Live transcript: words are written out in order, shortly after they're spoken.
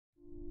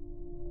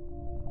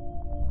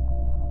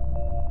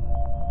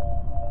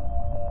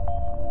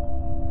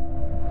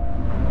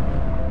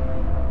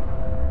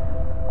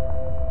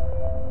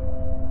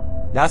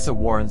NASA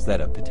warns that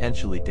a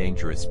potentially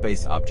dangerous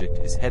space object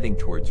is heading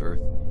towards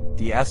Earth.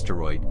 The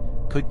asteroid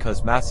could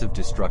cause massive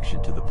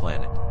destruction to the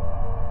planet.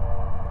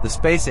 The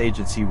space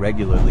agency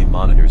regularly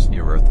monitors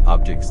near-Earth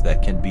objects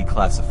that can be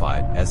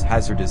classified as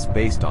hazardous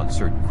based on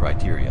certain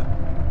criteria.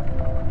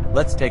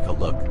 Let's take a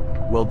look.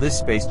 Will this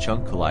space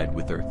chunk collide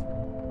with Earth?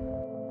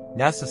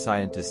 NASA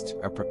scientists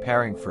are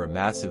preparing for a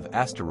massive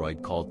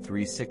asteroid called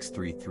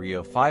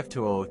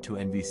 363305202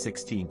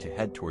 NV16 to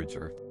head towards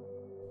Earth.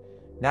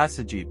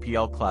 NASA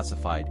JPL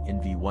classified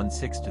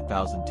NV16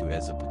 2002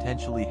 as a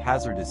potentially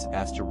hazardous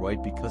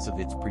asteroid because of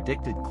its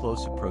predicted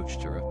close approach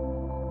to Earth.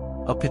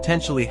 A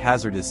potentially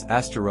hazardous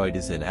asteroid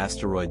is an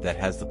asteroid that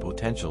has the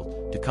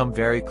potential to come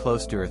very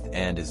close to Earth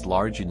and is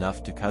large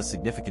enough to cause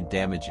significant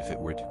damage if it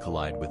were to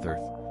collide with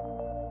Earth.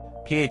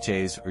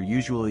 PHAs are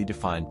usually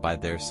defined by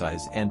their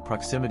size and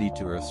proximity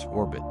to Earth's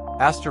orbit.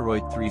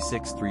 Asteroid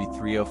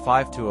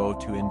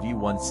 363305202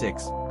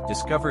 NV16,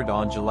 discovered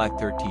on July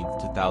 13,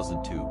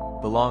 2002,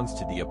 belongs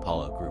to the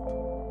Apollo group.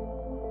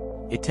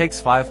 It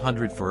takes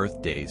 500 for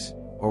Earth days,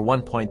 or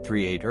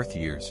 1.38 Earth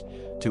years,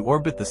 to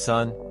orbit the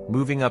Sun,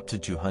 moving up to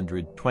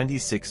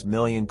 226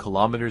 million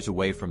kilometers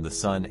away from the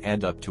Sun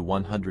and up to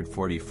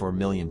 144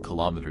 million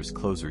kilometers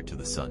closer to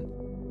the Sun.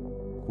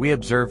 We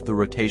observed the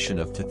rotation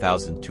of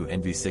 2002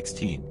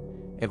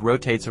 NV16. It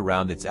rotates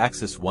around its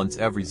axis once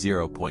every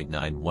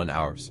 0.91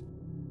 hours.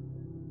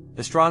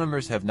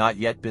 Astronomers have not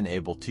yet been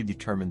able to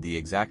determine the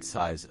exact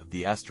size of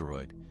the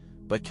asteroid,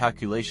 but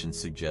calculations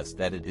suggest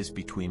that it is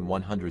between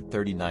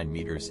 139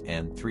 meters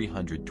and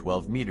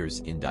 312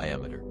 meters in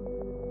diameter.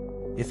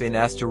 If an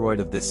asteroid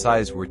of this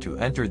size were to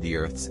enter the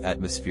Earth's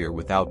atmosphere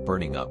without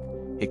burning up,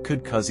 it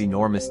could cause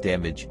enormous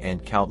damage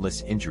and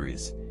countless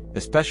injuries,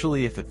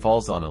 especially if it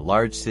falls on a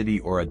large city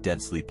or a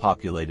densely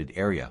populated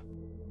area.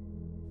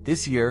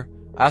 This year,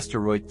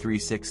 asteroid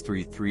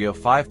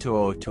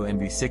 363305202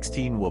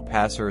 NV16 will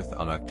pass Earth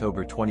on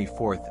October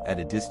 24 at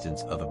a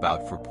distance of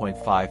about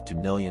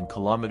 4.52 million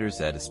kilometers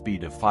at a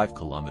speed of 5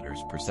 kilometers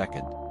per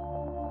second.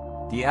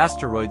 The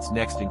asteroid's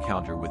next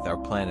encounter with our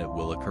planet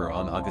will occur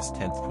on August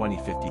 10,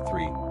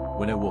 2053,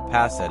 when it will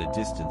pass at a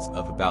distance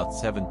of about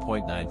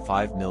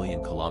 7.95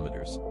 million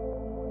kilometers.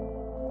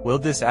 Will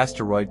this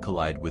asteroid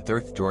collide with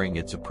Earth during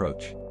its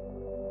approach?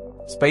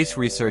 Space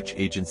research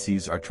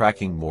agencies are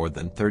tracking more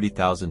than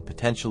 30,000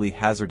 potentially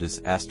hazardous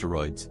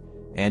asteroids,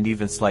 and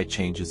even slight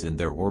changes in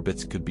their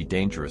orbits could be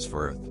dangerous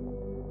for Earth.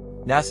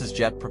 NASA's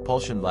Jet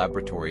Propulsion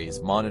Laboratory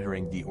is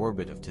monitoring the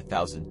orbit of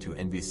 2002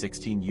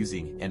 NV16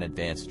 using an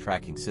advanced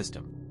tracking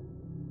system.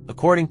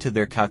 According to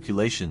their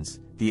calculations,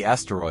 the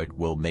asteroid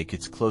will make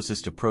its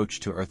closest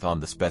approach to Earth on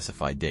the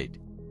specified date.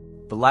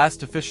 The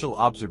last official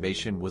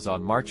observation was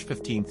on March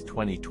 15,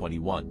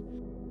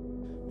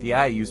 2021. The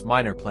IAU's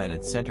Minor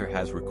Planets Center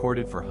has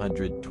recorded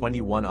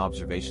 421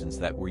 observations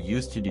that were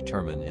used to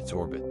determine its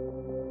orbit.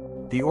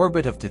 The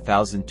orbit of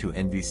 2002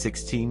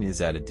 NV16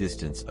 is at a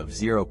distance of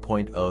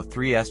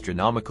 0.03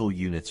 astronomical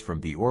units from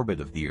the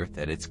orbit of the Earth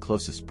at its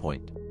closest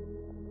point.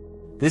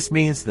 This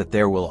means that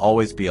there will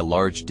always be a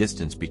large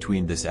distance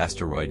between this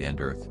asteroid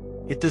and Earth.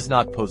 It does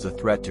not pose a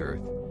threat to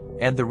Earth,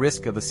 and the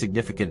risk of a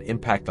significant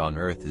impact on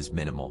Earth is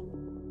minimal.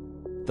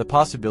 The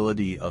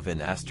possibility of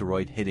an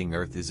asteroid hitting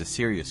Earth is a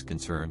serious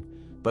concern,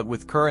 but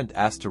with current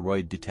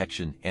asteroid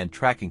detection and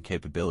tracking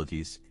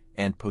capabilities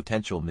and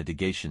potential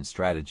mitigation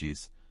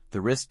strategies,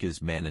 the risk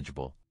is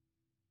manageable.